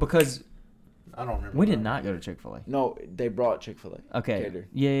 No, because I don't remember. we did that. not go to Chick-fil-A. No, they brought Chick-fil-A. Okay. Catered.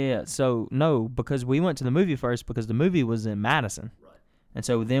 Yeah. So no, because we went to the movie first because the movie was in Madison, Right. and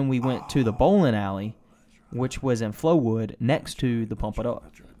so then we went to the bowling alley, which was in Flowood next to the Pump It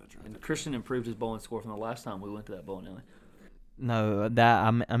Up. And Christian improved his bowling score from the last time we went to that bowling alley. No,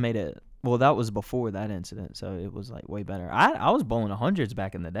 that I made it. Well, that was before that incident, so it was like way better. I was bowling 100s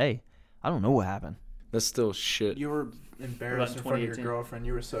back in the day. I don't know what happened. That's still shit. You were embarrassed in front of your 2018? girlfriend.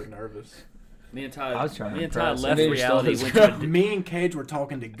 You were so nervous. Me and Ty, I was trying to me and Ty impress. left And then you reality. stole Went his to Me and Cage were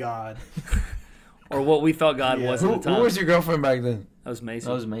talking to God. or what we thought God Yeah. was Who, at the time. who was your girlfriend back then? That was Mason.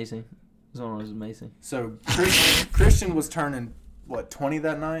 That was Macy. That was Macy. So Christian was turning what 20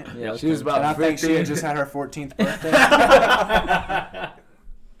 that night. Yeah, She was And about I think she 15. had just had her 14th birthday.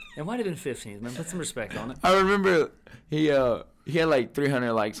 It might have been 15. Man, put some respect on it. I remember he had like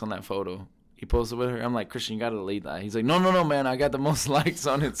 300 likes on that photo. He posted with her. I'm like, Christian, you gotta delete that. He's like, no, man, I got the most likes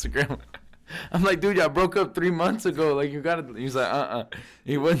on Instagram. I'm like, dude, y'all broke up 3 months ago. Like, you gotta. He's like,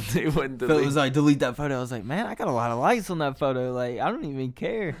 He wouldn't Phil delete. was like, delete that photo. I was like, man, I got a lot of likes on that photo. Like, I don't even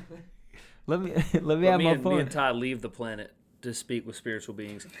care. Let me have But my me and fun. Ty leave the planet to speak with spiritual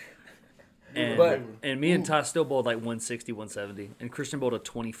beings. And, But- and me and Ty still bowled like 160, 170. And Christian bowled a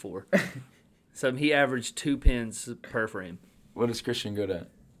 24. So he averaged 2 pins per frame. What is Christian good at?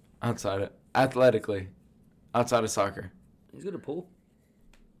 Outside of athletically, outside of soccer. He's good at pool.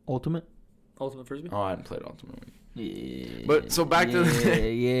 Ultimate. Ultimate Frisbee. Oh, I hadn't played Ultimate Week. Yeah. But, so back to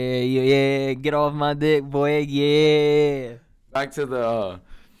the- yeah. Get off my dick, boy. Yeah. Back to the.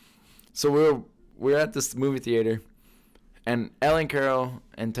 So we're at this movie theater, and Ellen Carroll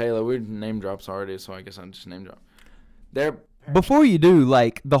and Taylor. We name drops already, so I guess I'll just name drop. They're Before you do,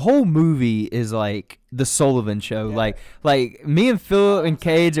 like, the whole movie is like the Sullivan Show. Yeah. Like me and Phil and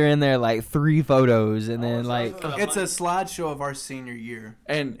Cage are in there like 3 photos, and then like It's a slideshow of our senior year.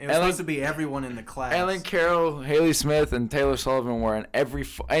 and It was supposed to be everyone in the class. Ellen Carroll, Haley Smith, and Taylor Sullivan were in every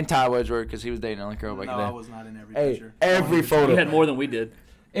and Ty Wedgwood because he was dating Ellen Carroll back No, then. I was not in every Hey, picture. every photo. You had more than we did.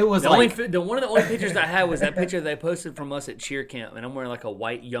 it was The like one of the only pictures I had was that picture they posted from us at cheer camp, and I'm wearing like a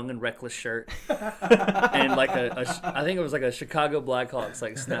white Young and Reckless shirt, and like I think it was like a Chicago Blackhawks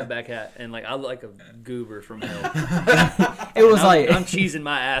like snapback hat, and like I look like a goober from hell. it was I'm like cheesing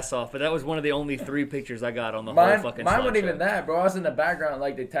my ass off, but that was one of the only 3 pictures I got on the whole Mine fucking. wasn't slideshow. even that, bro. I was in the background,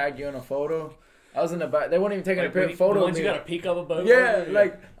 like they tagged you in a photo. I was in the back. They weren't even taking Like, a photo the of ones me. you got to peek up above. Yeah,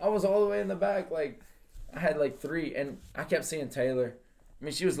 like I was all the way in the back. Like I had like 3, and I kept seeing Taylor. I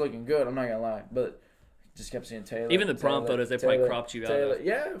mean, she was looking good. I'm not gonna lie, but just kept seeing Taylor. Even the prom Taylor, photos, they probably cropped you out Taylor. of.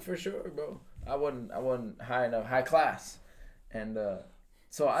 Yeah, for sure, bro. I wasn't high class, and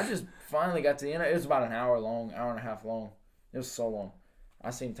so I just finally got to the end. It was about an hour long, hour and a half long. It was so long. I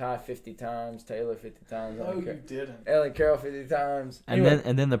seen Ty 50 times, Taylor 50 times, No, you didn't. Ellen Carroll 50 times. and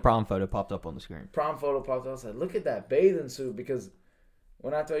Anyway, then the prom photo popped up on the screen. prom photo popped up. I was like, look at that bathing suit, because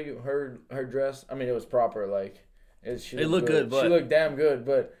when I tell you her dress, I mean it was proper. Like she It looked good, but- she looked damn good.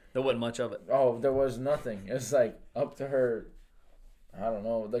 But There wasn't much of it. oh, there was nothing. It was like up to her. I don't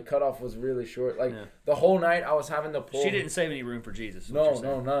know. The cutoff was really short. Like Yeah. the whole night, I was having to pull. She didn't save any room for Jesus. is what No, you're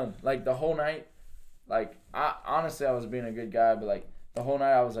saying. none. Like the whole night, like I honestly I was being a good guy, but like the whole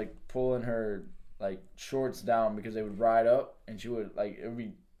night I was like pulling her like shorts down because they would ride up, and she would like it would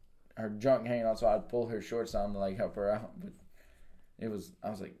be her junk hanging out, so I'd pull her shorts down to like help her out. But I was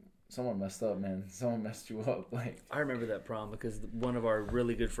like, someone messed up, man. Someone messed you up. Like I remember that prom because one of our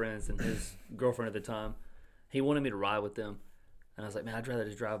really good friends and his girlfriend at the time, he wanted me to ride with them. And I was like, man, I'd rather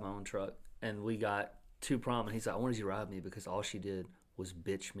just drive my own truck. And we got to prom, and he's like, I wanted you to ride with me because all she did was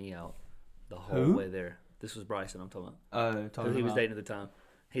bitch me out the whole Who? way there. This was Bryson I'm talking about. Who he was dating at the time.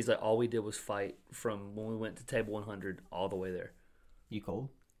 He's like, all we did was fight from when we went to table 100 all the way there. You cold?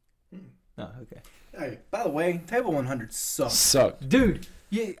 Oh, okay. Hey, by the way, table 100 sucks. sucked. Dude,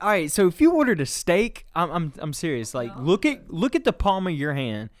 yeah. All right. So if you ordered a steak, I'm serious. Like, look at the palm of your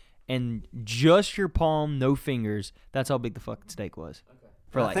hand and just your palm, no fingers. That's how big the fucking steak was.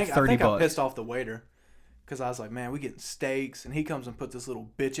 For like I 30 think bucks. I pissed off the waiter because I was like, man, we getting steaks, and he comes and puts this little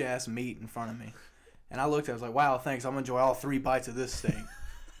bitch ass meat in front of me, and I looked at it, I was like, wow, thanks, I'm gonna enjoy all 3 bites of this steak.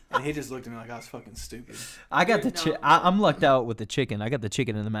 And he just looked at me like I was fucking stupid. I got the I'm lucked out with the chicken. I got the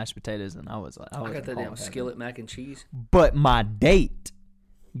chicken and the mashed potatoes, and I was like, I got that damn skillet mac and cheese. But my date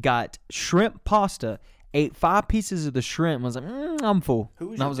got shrimp pasta, ate 5 pieces of the shrimp, and was like, I'm full. Who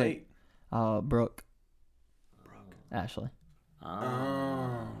was and I your was date? like, Brooke. Ashley.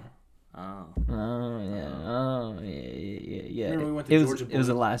 Oh. Oh. Oh yeah. Remember we went to It was Georgia it was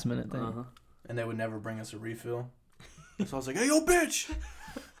a Boys? last minute thing. Uh-huh. And they would never bring us a refill. So I was like, "Hey, yo, bitch!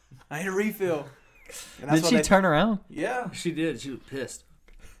 I need a refill." And Did what she turn around? Yeah. She did. She was pissed.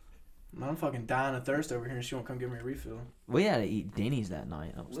 Man, I'm fucking dying of thirst over here, and she won't come give me a refill. We had to eat Denny's that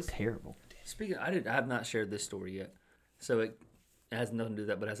night. That was Listen. terrible. Speaking, I have not shared this story yet, so it has nothing to do with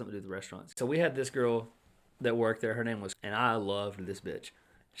that, but it has something to do with the restaurants. So we had this girl that worked there. Her name was, and I loved this bitch.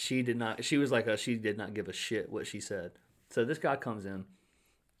 She did not give a shit what she said. So this guy comes in,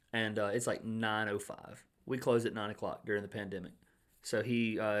 and it's like 9:05. We closed at 9:00 during the pandemic. So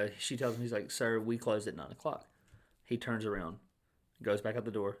she tells me, he's like, "Sir, we closed at 9:00." He turns around, goes back out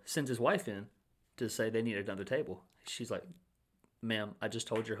the door, sends his wife in to say they need another table. She's like, "Ma'am, I just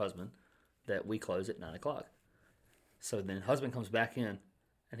told your husband that we close at 9:00. So then husband comes back in,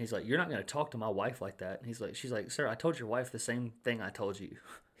 and he's like, "You're not going to talk to my wife like that." And she's like, "Sir, I told your wife the same thing I told you,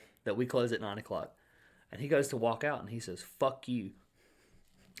 that we close at 9:00. And he goes to walk out, and he says, "Fuck you."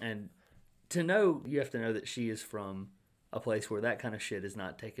 And to know, you have to know that she is from a place where that kind of shit is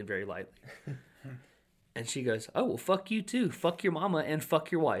not taken very lightly. And she goes, "Oh, well, fuck you too. Fuck your mama and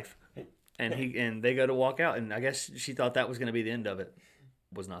fuck your wife." And they go to walk out, and I guess she thought that was going to be the end of it.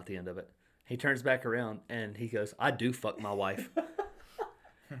 Was not the end of it. He turns back around, and he goes, "I do fuck my wife."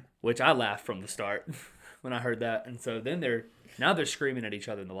 Which I laughed from the start when I heard that. And so then they're screaming at each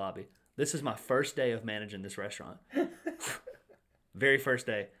other in the lobby. This is my first day of managing this restaurant. Very first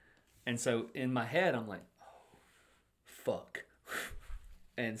day. And so in my head, I'm like, oh, fuck.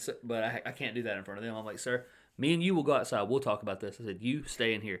 And so, but I can't do that in front of them. I'm like, "Sir, me and you will go outside. We'll talk about this." I said, "You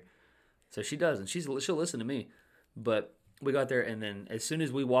stay in here." So she does, and she'll listen to me. But we got there, and then as soon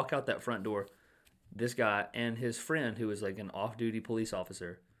as we walk out that front door, this guy and his friend, who was like an off-duty police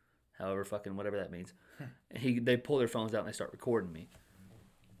officer, however fucking whatever that means, they pull their phones out and they start recording me.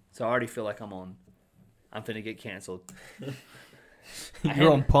 So I already feel like I'm finna get canceled.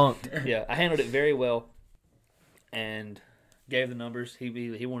 You're on punked. Yeah, I handled it very well, and gave the numbers.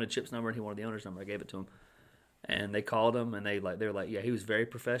 He wanted Chip's number and he wanted the owner's number. I gave it to him, and they called him, and they were like, "Yeah, he was very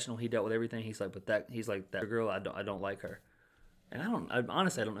professional. He dealt with everything." He's like, "That girl, I don't like her." And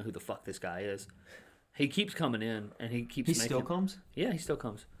honestly, I don't know who the fuck this guy is. He keeps coming in, and he Still comes. Yeah, he still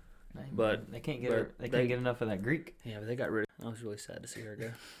comes. Dang, But they can't get they can't get enough of that Greek. Yeah, but they got rid of. I was really sad to see her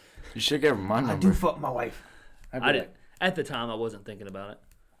go. You should give her my number. I do fuck my wife. I didn't. At the time, I wasn't thinking about it.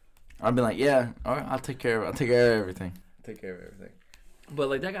 I'd be like, "Yeah, all right, I'll take care of everything." But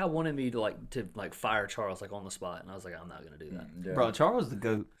like that guy wanted me to fire Charles like on the spot, and I was like, "I'm not gonna do that." Yeah. Bro, Charles the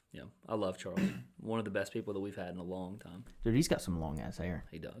GOAT. Yeah, I love Charles. One of the best people that we've had in a long time. Dude, he's got some long ass hair.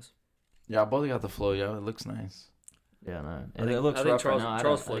 He does. Yeah, I both got the flow, yo. It looks nice. Yeah, no. I think, It looks I think rough Charles, right now.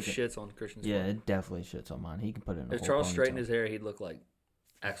 Charles I flows think shits on Christian's Yeah, flow. it definitely shits on mine. He can put it in a If whole Charles ponytail. straightened his hair, he'd look like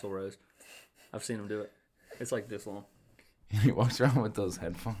Axl Rose. I've seen him do it. It's like this long. He walks around with those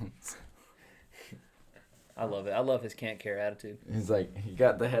headphones. I love it. I love his can't care attitude. He's like, he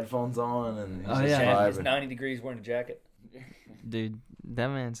got the headphones on and he's Oh, just yeah. And it's vibing. 90 degrees wearing a jacket. Dude, that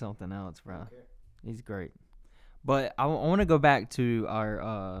man's something else, bro. He's great. But I want to go back to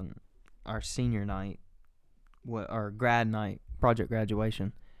our senior night, our grad night, project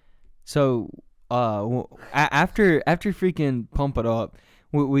graduation. So after freaking Pump It Up,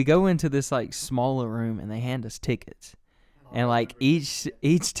 we go into this like smaller room and they hand us tickets, and like each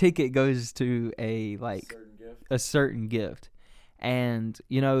ticket goes to a certain gift, and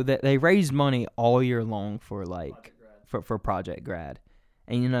you know that they raise money all year long for for Project Grad.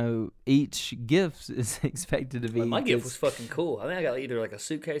 And, you know, each gift is expected to be... Like, my gift was fucking cool. I think I got either like a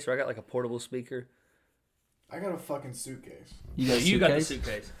suitcase or I got like a portable speaker. I got a fucking suitcase. You got a You got the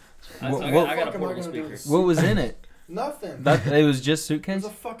suitcase? suitcase. What- I what- got a fuck am I portable gonna do speaker. with What was in it? Nothing. It was just It suitcase?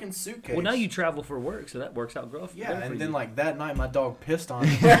 was a fucking suitcase. Well, now you travel for work, so that works out rough. Yeah, good for and then you. like that night, my dog pissed on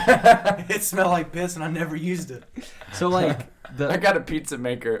it. It smelled like piss, and I never used it. So, like... I got a pizza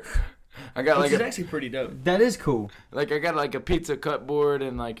maker. I got Which like is actually pretty dope. That is cool. I got like a pizza cut board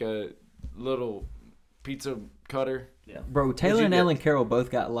and like a little pizza cutter. Yeah. Bro, Taylor you and get? Ellen Carroll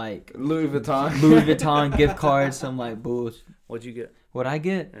both got, like, Louis Vuitton. Louis Vuitton gift cards, some, like, bullshit. What'd you get? What'd I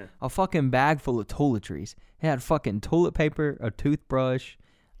get? Yeah. A fucking bag full of toiletries. It had fucking toilet paper, a toothbrush,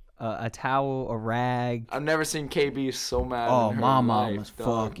 a towel, a rag. I've never seen KB so mad. Oh, in her my mom life, was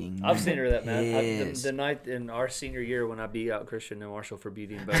dog. fucking I've seen her that man. pissed. The night in our senior year when I beat out Christian and Marshall for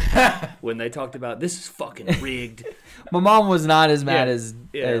Beauty and Boat, when they talked about this is fucking rigged. My mom was not as mad Yeah. as,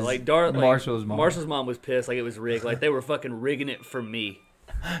 Yeah, as like Marshall's mom. Marshall's mom was pissed, like it was rigged, like they were fucking rigging it for me.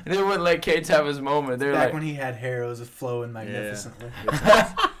 They wouldn't let Cates have his moment. They're Back like, when he had hair, it was flowing magnificently.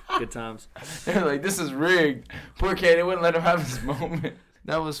 Good Good times. They're like, this is rigged. Poor kid, they wouldn't let him have his moment.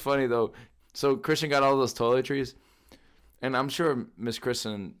 That was funny though. So Christian got all those toiletries, and I'm sure Miss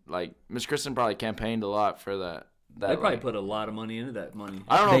Kristen probably campaigned a lot for that. They probably put a lot of money into that money.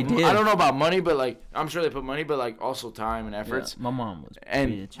 I don't know. They did. I don't know about money, but like I'm sure they put money, but like also time and efforts. Yeah, my mom was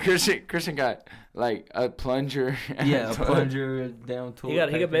And bitch. Christian got like a plunger. And Yeah, a plunger down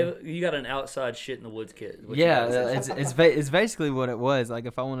toilet. You got an outside shit in the woods kit. is what you Yeah, got. it's basically what it was. Like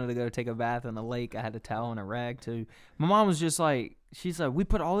if I wanted to go take a bath in a lake, I had a towel and a rag too. My mom was just like, she's like, we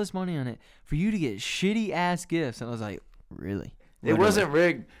put all this money on it for you to get shitty ass gifts, and I was like, really? It wasn't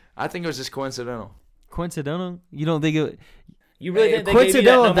rigged. I think it was just coincidental. Coincidental? You don't think it? You really think they gave you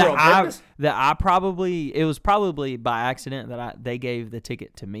that coincidental number on purpose? It was probably by accident that they gave the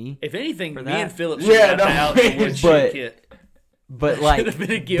ticket to me. If anything, For me that? and Philip Yeah, should have no, the out the wood but- shit kit. But Should like have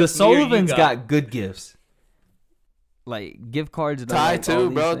been a gift me or the you Sullivans got good gifts. Like gift cards. Ty like, all too,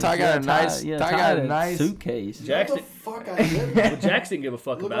 these bro. things. Ty got a Ty- nice- Yeah, Ty Ty got had a nice- suitcase. Jackson, What the fuck I did? well, Jackson didn't give a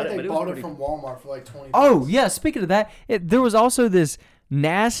fuck It looked about like it, but they it was bought it pretty. from Walmart for like 20 Oh bucks. yeah, speaking of that, there was also this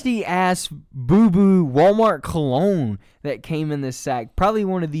nasty ass boo boo Walmart cologne that came in this sack. Probably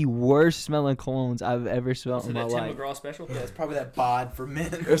one of the worst smelling colognes I've ever smelled Is in it my that Tim life. McGraw special? Yeah, it's probably that bod for men.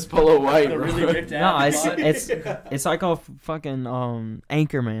 It's Polo White, The bro. really ripped No, out. it's like a fucking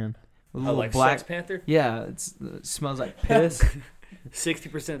Anchorman. With a Oh, little like black. Sex Panther? Yeah, it smells like piss.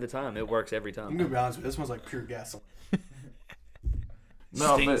 60% of the time, it works every I'm time. gonna be honest with you, this smells like pure gasoline.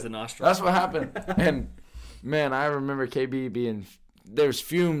 No, Stings but the nostril. that's what happened. And man, I remember KB being there's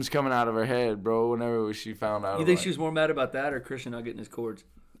fumes coming out of her head, bro. Whenever she found out, You think about she was more mad about that or Christian not getting his cords?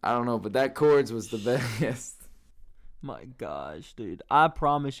 I don't know, but that chords was the best. My gosh, dude. I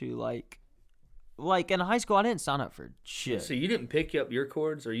promise you, like in high school, I didn't sign up for shit. So you didn't pick up your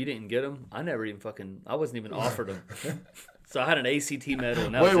cords or you didn't get them? I never even I wasn't even offered them. So I had an ACT medal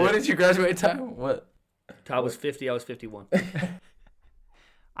and that Wait, was what it. did you graduate time? What? Ty was 50, I was 51.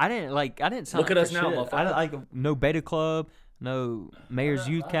 I didn't sign Look up at us for now, shit. motherfucker. I didn't, like no beta club, no mayor's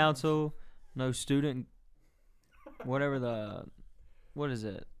youth council, no student, whatever what is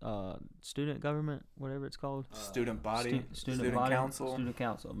it? Student government, whatever it's called. Student body, Student body, council, student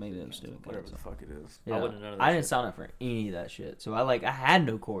council, maybe it was student whatever council. the fuck it is. I wouldn't have none of that I didn't shit. sign up for any of that shit. So I had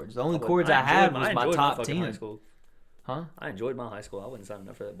no cords. The only I cords enjoyed- I had was my enjoyed top fucking team. high school. Huh? I enjoyed my high school. I wasn't signing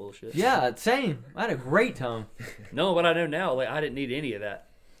up for that bullshit. Yeah, same. I had a great time. No, but I know now, like I didn't need any of that.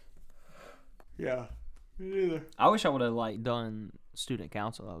 Yeah, me neither. I wish I would have done student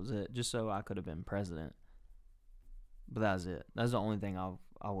council. That was it, just so I could have been president. But that was it. That's the only thing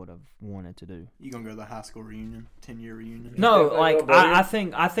I would have wanted to do. You gonna go to the high school reunion, 10-year reunion? No, Yeah, like buddy. I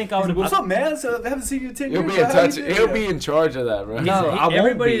think I would have. What's up, man? So I haven't seen you in 10 He'll years. be in How you touch. doing? He'll be in charge of that, bro. No, I won't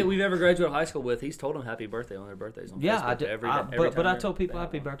everybody be. that we've ever graduated high school with, he's told them happy birthday on their birthdays on Yeah, Facebook. I did. Every But time I they're- tell people they have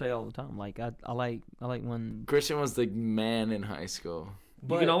happy one. birthday all the time. Like I like when. Christian was the man in high school.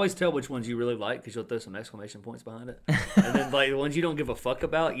 You can always tell which ones you really like because you'll throw some exclamation points behind it, and then like the ones you don't give a fuck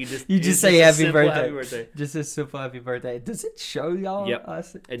about, you just You just it's say a happy simple birthday. Happy birthday. Just a simple happy birthday. Does it show y'all? Yep.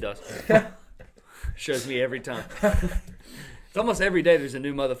 us? It does. Shows me every time. It's almost every day there's a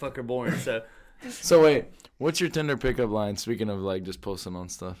new motherfucker born. So So wait, what's your Tinder pickup line? Speaking of just posting on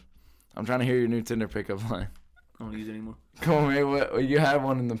stuff, I'm trying to hear your new Tinder pickup line. I don't use it anymore. Come on, man. What you had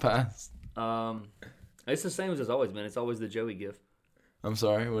one in the past? It's the same as it's always been. It's always the Joey gift. I'm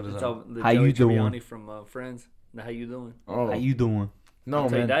sorry. What is It's that? all the How Joey you doing? Tribbiani from Friends. Now, how you doing? Oh, How you doing? no, I'll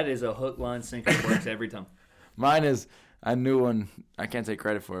tell you, man. that is a hook, line, sinker. It works every time. Mine is a new one. I can't take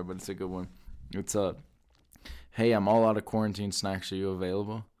credit for it, but it's a good one. It's hey, I'm all out of quarantine snacks. Are you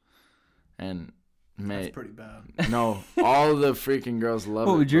available? And That's mate, pretty bad. no, all the freaking girls love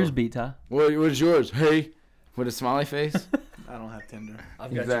it. What would yours bro. be, Ty? What was yours? Hey, with a smiley face. I don't have Tinder.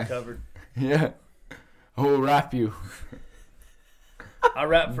 I've got Exactly. you covered. Yeah. I will rap you. I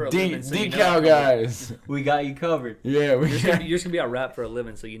rap for a living. So you know Decal guys. We got you covered. Yeah, we Yours gonna be I rap for a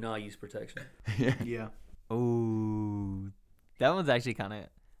living, so you know I use protection. Yeah. Oh, that one's actually kind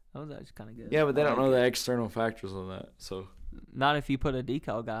of good. Yeah, but they I don't like know it. the external factors of that. So Not if you put a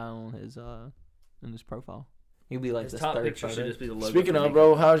decal guy on his in his profile. He'd be like His the top third picture should photo. just be the logo. speaking for of, me.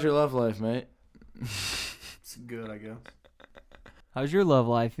 bro, how's your love life, mate? It's good, I guess. How's your love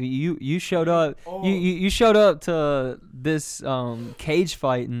life? You showed up. Oh. You showed up to this cage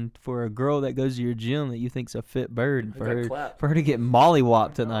fighting for a girl that goes to your gym that you think's a fit bird I for got her clapped. for her to get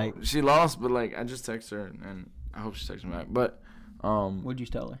mollywopped tonight. She lost, but I just texted her and I hope she texts me back. But What'd you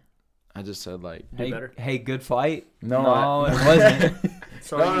tell her? I just said Do better. Hey, good fight. no, it wasn't.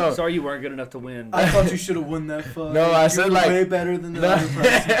 Sorry, No. sorry you weren't good enough to win. I thought you should have won that fight. No, I You said, were like- way better than the other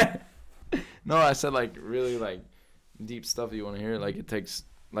person. no, I said really deep stuff that you want to hear. Like it takes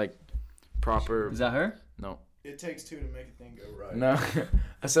like proper. Is that her? No, It takes two to make a thing go right. no.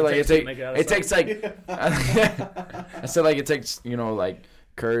 I said like takes it two to take. make it out of It takes sight. like. I said like it takes like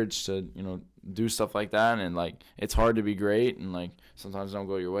courage to do stuff like that, and like it's hard to be great, and like sometimes it don't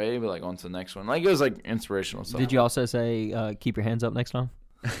go your way, but like on to the next one. Like it was like inspirational stuff. Did you also say keep your hands up next time?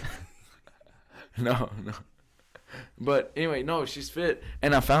 No. But anyway, no, she's fit,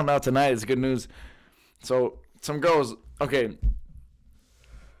 and I found out tonight. It's good news. So some girls. Okay.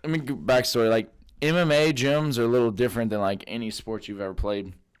 Let me give backstory. Like MMA gyms are a little different than like any sports you've ever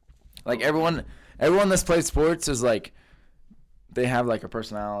played. Like everyone that's played sports is like they have like a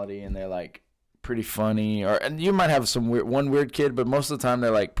personality and they're like pretty funny, and you might have one weird kid, but most of the time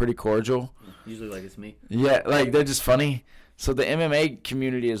they're like pretty cordial. Usually, like it's me. Yeah, like they're just funny. So the MMA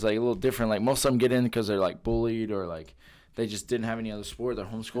community is like a little different. Like most of them get in because they're like bullied or like they just didn't have any other sport. They're A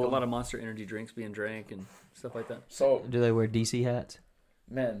homeschooled. lot of Monster Energy drinks being drank and stuff like that. So Do they wear DC hats?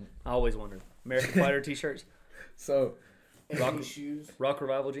 man, I always wondered. American Fighter T-shirts, so Rock- shoes. Rock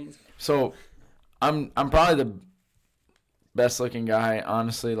Revival jeans. so I'm probably the best looking guy,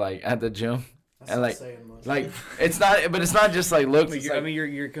 honestly. Like at the gym, That's and not like saying much. like it's not, but it's not just like looks. I It's mean,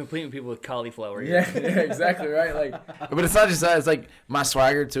 like, you're competing people with cauliflower. yeah, exactly right. Like, but it's not just that. It's like my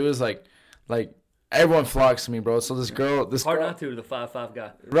swagger too. Is like everyone flocks to me, bro. So this girl, Hard not to the 5'5"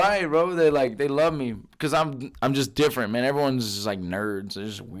 guy. right, bro. They love me because I'm just different, man. Everyone's just like nerds. They're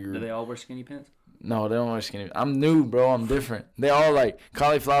just weird. Do they all wear skinny pants? No, they don't wear skinny. I'm new, bro. I'm different. They all like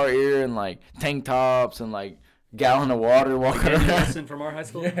cauliflower ear and like tank tops and like gallon of water walking Danny around. Wilson from our high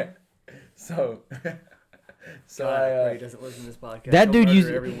school. Yeah. So God, I pray I he doesn't listen to this podcast. That He'll dude murder used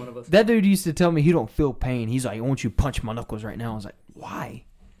every one of us. that dude used to tell me he don't feel pain. He's like, I want you to punch my knuckles right now. I was like, why?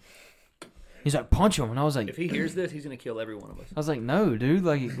 He's like, punch him, and I was like, If he hears this, he's gonna kill every one of us. I was like, no, dude.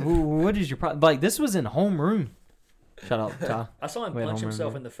 Like, what is your problem? Like, this was in homeroom. Shout out, Ty. I saw him Wait, punch don't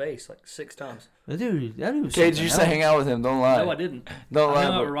himself remember. in the face like 6 times. That dude was. Cage, something you used to else. hang out with him. Don't lie. No, I didn't. Don't I lie.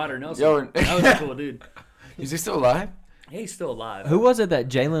 hung out but- with Ryder Nelson. Yo, That was a cool dude. is he still alive? Yeah, he's still alive. Who was it that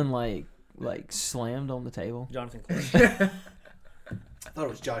Jalen like slammed on the table? Jonathan Clark. I thought it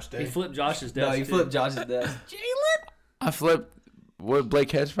was Josh He Day. flipped Josh's desk. No, he too. flipped Josh's desk. I flipped. What Blake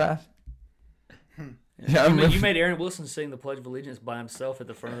Hedgepath? Yeah, I You made, remember. you made Aaron Wilson sing the Pledge of Allegiance by himself at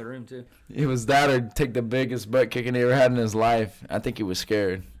the front of the room too. It was that or take the biggest butt kicking he ever had in his life. I think he was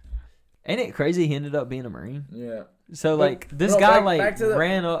scared. Ain't it crazy? He ended up being a Marine. Yeah. So But- like this no, guy back to the-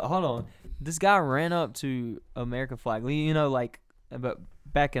 ran up. Hold on, this guy ran up to American flag. You know, like, but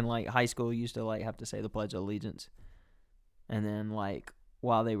back in like high school, you used to like have to say the Pledge of Allegiance, and then like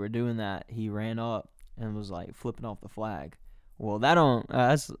while they were doing that, he ran up and was like flipping off the flag. Well, that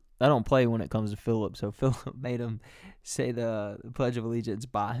don't play when it comes to Philip. So Philip made him say the Pledge of Allegiance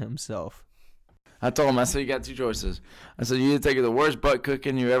by himself. I told him, I said, you got 2 choices. I said, you either take the worst butt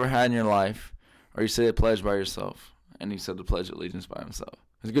cooking you ever had in your life, or you say the pledge by yourself. And he said the Pledge of Allegiance by himself.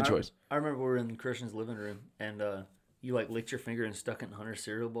 It's a good choice. I remember we were in Christian's living room and you like licked your finger and stuck it in Hunter's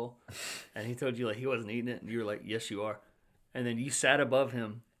cereal bowl, and he told you like he wasn't eating it, and you were like, yes you are, and then you sat above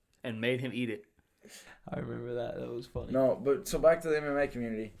him and made him eat it. I remember that. That was funny. No, but so back to the MMA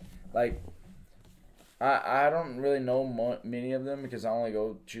community. Like, I don't really know many of them because I only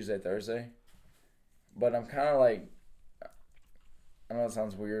go Tuesday, Thursday. But I'm kind of like, I know it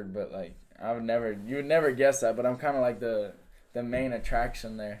sounds weird, but like, you would never guess that, but I'm kind of like the main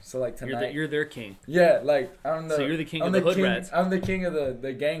attraction there. So like tonight. You're their king. Yeah, like I'm the. So you're the king I'm of the hood king, rats. I'm the king of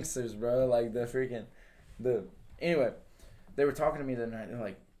the gangsters, bro. Like anyway, they were talking to me the night. They're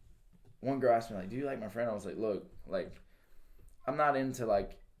like, one girl asked me like, "Do you like my friend?" I was like, "Look, like, I'm not into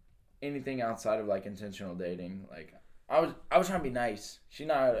like anything outside of like intentional dating. Like, I was trying to be nice. She's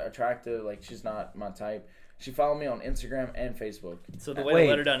not attractive. Like, she's not my type. She followed me on Instagram and Facebook. So the way Wait. to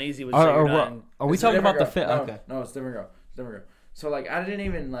let her down easy was say Are you're not in- we It's a talking about the different fit? girl. Okay. No, it's a different girl. So like I didn't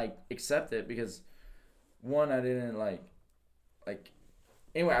even like accept it because one, I didn't like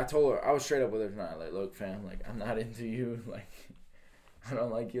anyway, I told her, I was straight up with her tonight, like, look fam, like I'm not into you, like I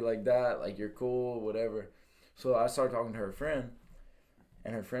don't like you like that, like you're cool, whatever. So I started talking to her friend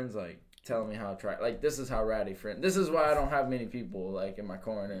and her friend's like telling me how attract like this is how ratty friend. This is why I don't have many people like in my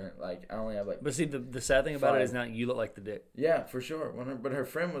corner. Like I only have like But see, the sad thing about it 5. is now you look like the dick. yeah, for sure. But her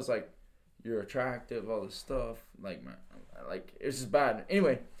friend was like, "You're attractive, all this stuff." Like it's just bad.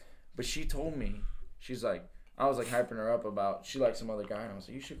 Anyway, but she told me, she's like, I was like hyping her up about she liked some other guy, and I was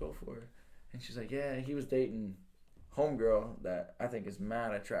like, "You should go for it." And she's like, "Yeah, he was dating homegirl that I think is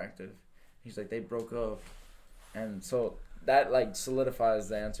mad attractive." He's like, they broke up, and so that like solidifies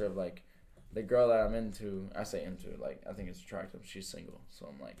the answer of like the girl that I'm into. I say into like I think it's attractive. She's single, so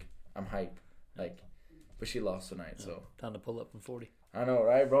I'm like I'm hype, like, but she lost tonight, so. Time to pull up from 40. I know,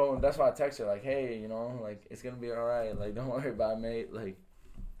 right, bro? That's why I text her, like, hey, you know, like, it's going to be all right. Like, don't worry about it, mate. Like,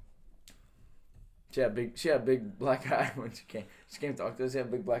 she had big black eye when she came. She came to talk to us. She had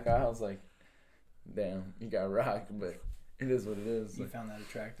a big black eye. I was like, damn, you got rocked, but it is what it is. You Like, found that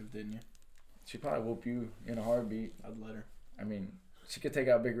attractive, didn't you? she'd probably whoop you in a heartbeat. I'd let her. I mean, she could take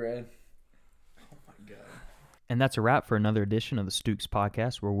out Big Red. Oh my god. And that's a wrap for another edition of the Stooks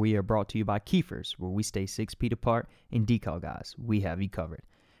Podcast, where we are brought to you by Kiefer's, where we stay 6 feet apart, and Decal Guys. We have you covered.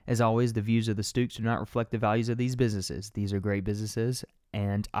 As always, the views of the Stooks do not reflect the values of these businesses. These are great businesses,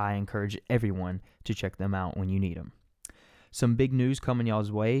 and I encourage everyone to check them out when you need them. Some big news coming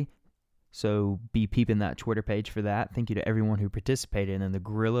y'all's way, so be peeping that Twitter page for that. Thank you to everyone who participated in the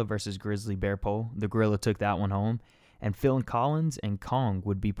Gorilla versus Grizzly Bear poll. The Gorilla took that one home, and Phil Collins and Kong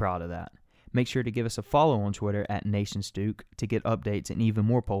would be proud of that. Make sure to give us a follow on Twitter at NationStook to get updates and even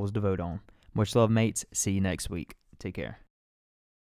more polls to vote on. Much love, mates. See you next week. Take care.